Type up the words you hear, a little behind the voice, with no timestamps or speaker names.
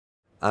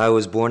I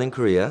was born in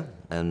Korea,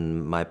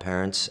 and my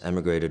parents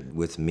emigrated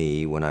with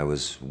me when I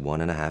was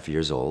 1.5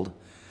 years old.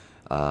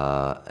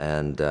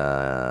 And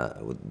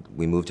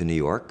we moved to New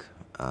York,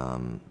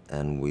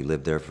 and we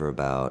lived there for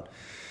about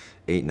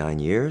 8, 9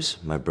 years.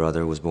 My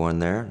brother was born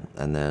there,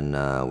 and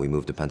then we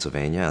moved to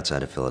Pennsylvania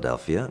outside of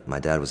Philadelphia. My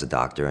dad was a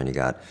doctor, and he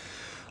got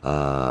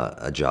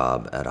a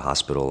job at a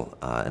hospital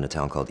in a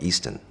town called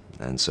Easton.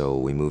 And so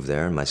we moved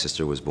there, and my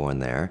sister was born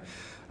there,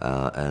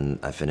 and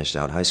I finished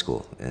out high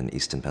school in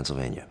Easton,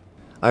 Pennsylvania.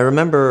 I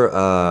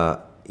remember,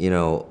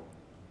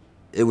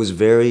 it was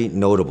very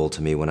notable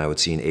to me when I would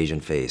see an Asian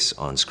face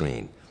on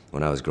screen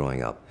when I was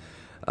growing up.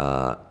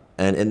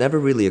 And it never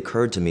really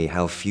occurred to me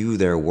how few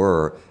there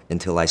were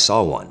until I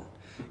saw one.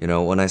 You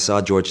know, when I saw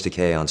George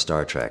Takei on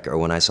Star Trek, or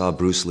when I saw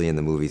Bruce Lee in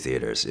the movie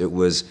theaters, it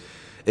was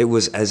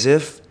as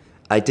if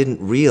I didn't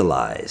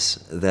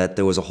realize that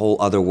there was a whole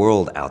other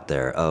world out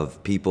there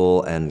of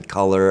people and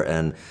color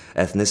and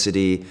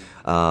ethnicity,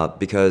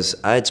 because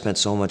I had spent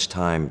so much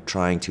time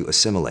trying to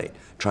assimilate,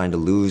 trying to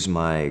lose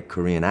my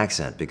Korean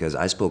accent because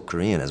I spoke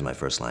Korean as my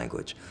first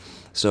language.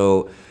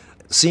 So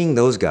seeing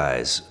those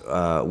guys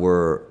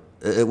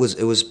it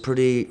was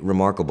pretty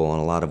remarkable in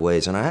a lot of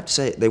ways, and I have to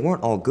say they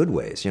weren't all good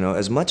ways. You know,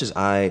 as much as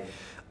I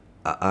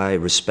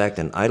respect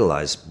and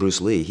idolize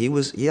Bruce Lee,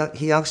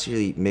 he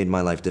actually made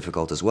my life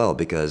difficult as well,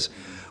 because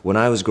when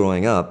I was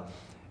growing up,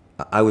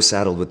 I was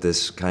saddled with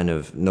this kind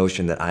of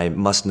notion that I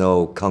must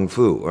know Kung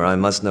Fu or I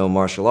must know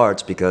martial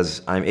arts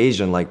because I'm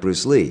Asian like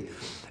Bruce Lee.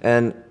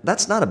 And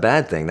that's not a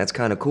bad thing, that's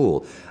kind of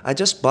cool. I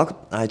just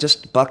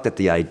bucked at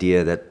the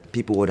idea that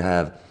people would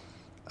have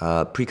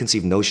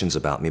preconceived notions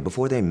about me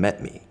before they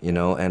met me, you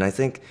know? And I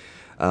think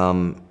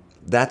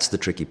that's the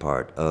tricky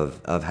part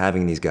of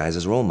having these guys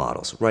as role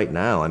models. Right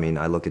now, I mean,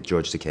 I look at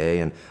George Takei,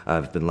 and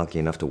I've been lucky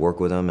enough to work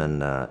with him,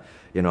 and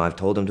I've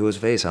told him to his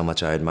face how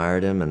much I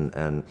admired him,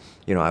 and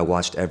I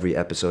watched every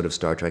episode of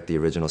Star Trek, the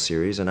original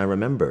series, and I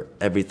remember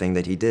everything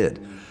that he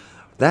did.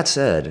 That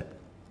said,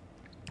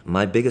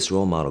 my biggest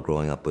role model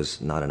growing up was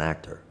not an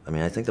actor. I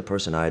mean, I think the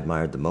person I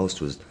admired the most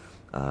was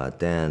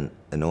Dan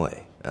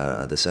Inouye,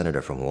 the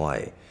senator from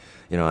Hawaii.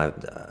 You know,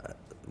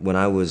 when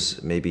I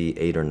was maybe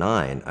 8 or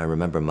 9, I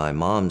remember my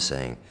mom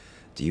saying,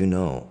 "Do you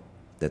know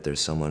that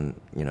there's someone,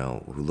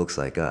 who looks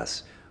like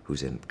us,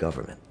 who's in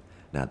government?"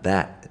 Now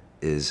that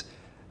is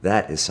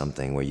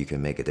something where you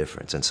can make a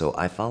difference. And so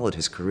I followed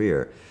his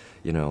career,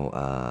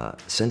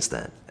 since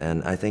then.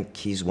 And I think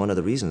he's one of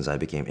the reasons I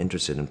became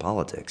interested in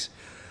politics.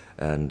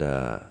 And,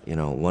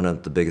 one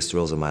of the biggest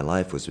thrills of my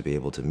life was to be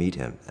able to meet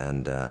him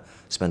and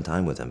spend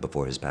time with him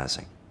before his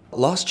passing.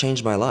 Lost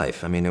changed my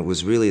life. I mean, it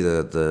was really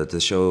the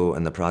show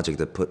and the project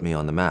that put me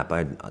on the map.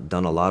 I'd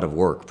done a lot of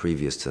work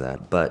previous to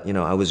that, but,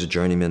 I was a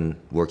journeyman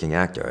working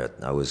actor.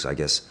 I was, I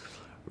guess,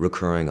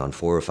 recurring on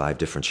 4 or 5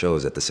 different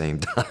shows at the same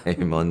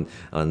time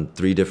on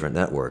 3 different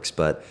networks.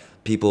 But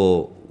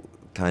people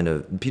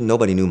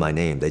nobody knew my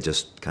name. They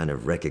just kind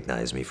of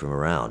recognized me from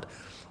around.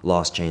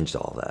 Lost changed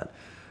all that.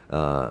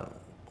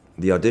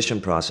 The audition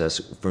process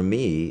for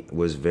me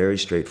was very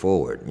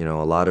straightforward. You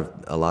know, a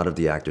lot of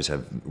the actors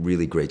have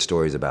really great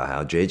stories about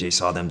how JJ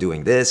saw them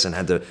doing this and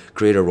had to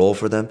create a role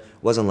for them.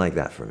 It wasn't like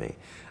that for me.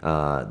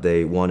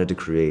 They wanted to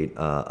create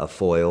a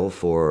foil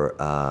for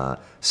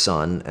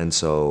Sun, and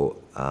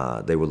so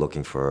they were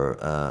looking for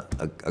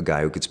a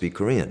guy who could speak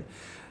Korean.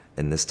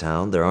 In this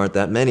town, there aren't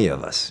that many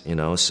of us,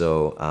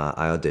 so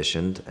I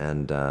auditioned,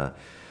 and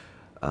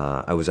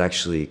I was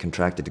actually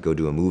contracted to go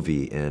do a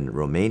movie in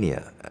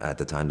Romania at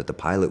the time that the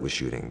pilot was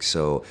shooting.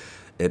 So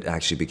it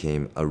actually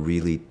became a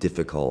really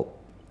difficult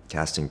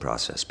casting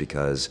process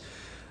because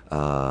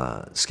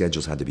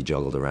schedules had to be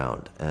juggled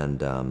around.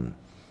 And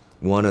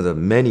one of the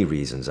many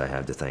reasons I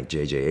have to thank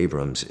J.J.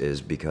 Abrams is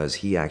because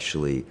he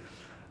actually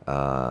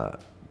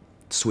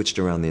switched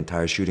around the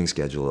entire shooting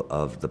schedule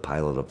of the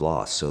pilot of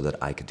Lost so that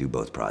I could do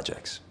both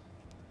projects.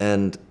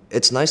 And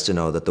it's nice to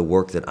know that the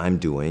work that I'm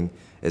doing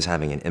is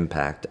having an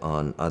impact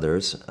on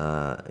others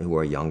who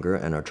are younger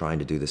and are trying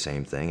to do the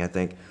same thing. I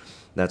think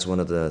that's one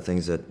of the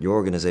things that your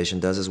organization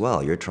does as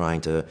well. You're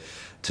trying to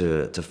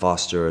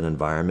foster an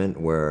environment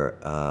where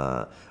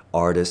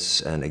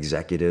artists and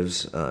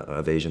executives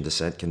of Asian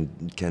descent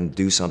can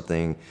do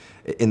something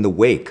in the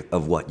wake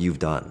of what you've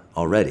done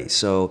already.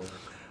 So,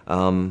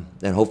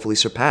 and hopefully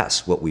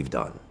surpass what we've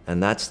done.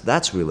 And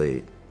that's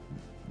really,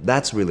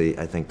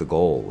 I think, the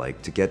goal.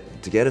 Like to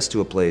get us to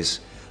a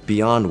place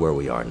beyond where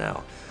we are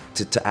now.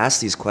 To ask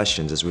these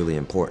questions is really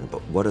important,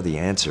 but what are the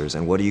answers,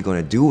 and what are you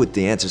going to do with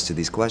the answers to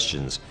these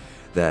questions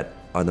that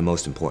are the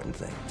most important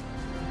thing?